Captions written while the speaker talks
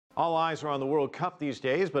All eyes are on the World Cup these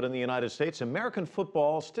days, but in the United States, American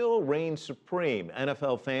football still reigns supreme.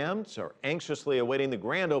 NFL fans are anxiously awaiting the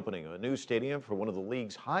grand opening of a new stadium for one of the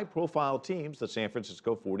league's high-profile teams, the San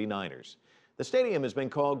Francisco 49ers. The stadium has been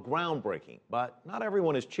called groundbreaking, but not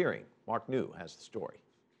everyone is cheering. Mark New has the story.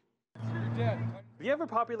 The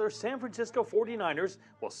ever-popular San Francisco 49ers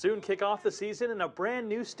will soon kick off the season in a brand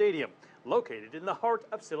new stadium located in the heart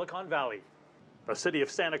of Silicon Valley. The city of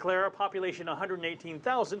Santa Clara, population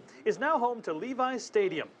 118,000, is now home to Levi's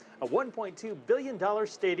Stadium, a $1.2 billion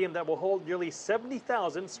stadium that will hold nearly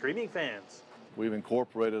 70,000 streaming fans. We've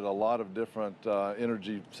incorporated a lot of different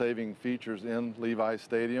energy-saving features in Levi's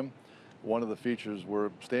Stadium. One of the features we're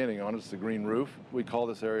standing on is the green roof. We call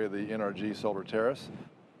this area the NRG Solar Terrace.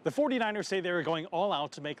 The 49ers say they're going all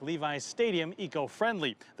out to make Levi's Stadium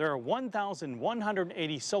eco-friendly. There are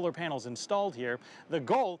 1,180 solar panels installed here. The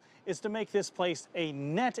goal is to make this place a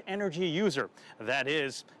net energy user. That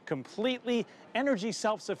is, completely energy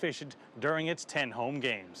self-sufficient during its 10 home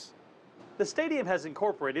games. The stadium has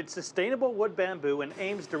incorporated sustainable wood bamboo and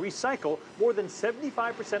aims to recycle more than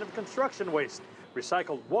 75% of construction waste.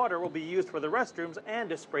 Recycled water will be used for the restrooms and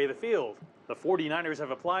to spray the field. The 49ers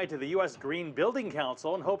have applied to the U.S. Green Building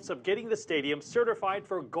Council in hopes of getting the stadium certified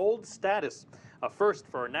for gold status, a first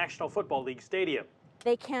for a National Football League stadium.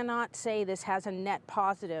 They cannot say this has a net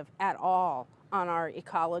positive at all on our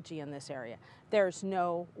ecology in this area. There's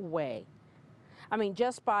no way. I mean,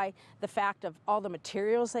 just by the fact of all the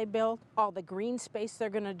materials they built, all the green space they're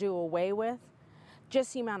going to do away with,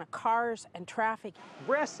 just the amount of cars and traffic.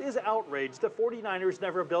 Bress is outraged the 49ers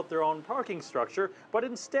never built their own parking structure, but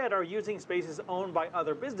instead are using spaces owned by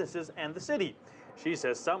other businesses and the city. She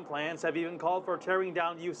says some plans have even called for tearing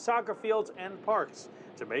down used soccer fields and parks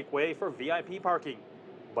to make way for VIP parking.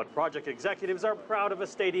 But project executives are proud of a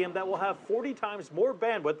stadium that will have 40 times more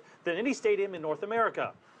bandwidth than any stadium in North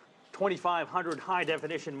America. 2,500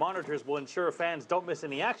 high-definition monitors will ensure fans don't miss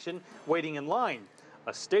any action waiting in line.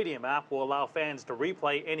 A stadium app will allow fans to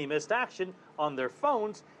replay any missed action on their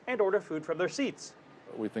phones and order food from their seats.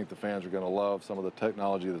 We think the fans are going to love some of the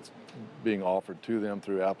technology that's being offered to them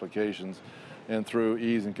through applications and through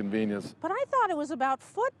ease and convenience. But I thought it was about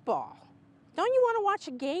football. Don't you want to watch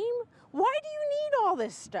a game? Why do you need all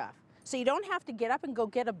this stuff? So you don't have to get up and go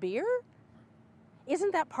get a beer?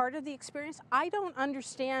 Isn't that part of the experience? I don't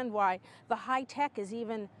understand why the high tech is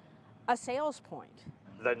even a sales point.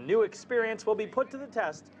 The new experience will be put to the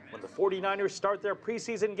test when the 49ers start their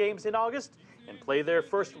preseason games in August and play their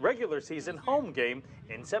first regular season home game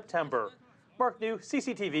in September. Mark New,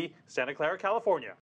 CCTV, Santa Clara, California.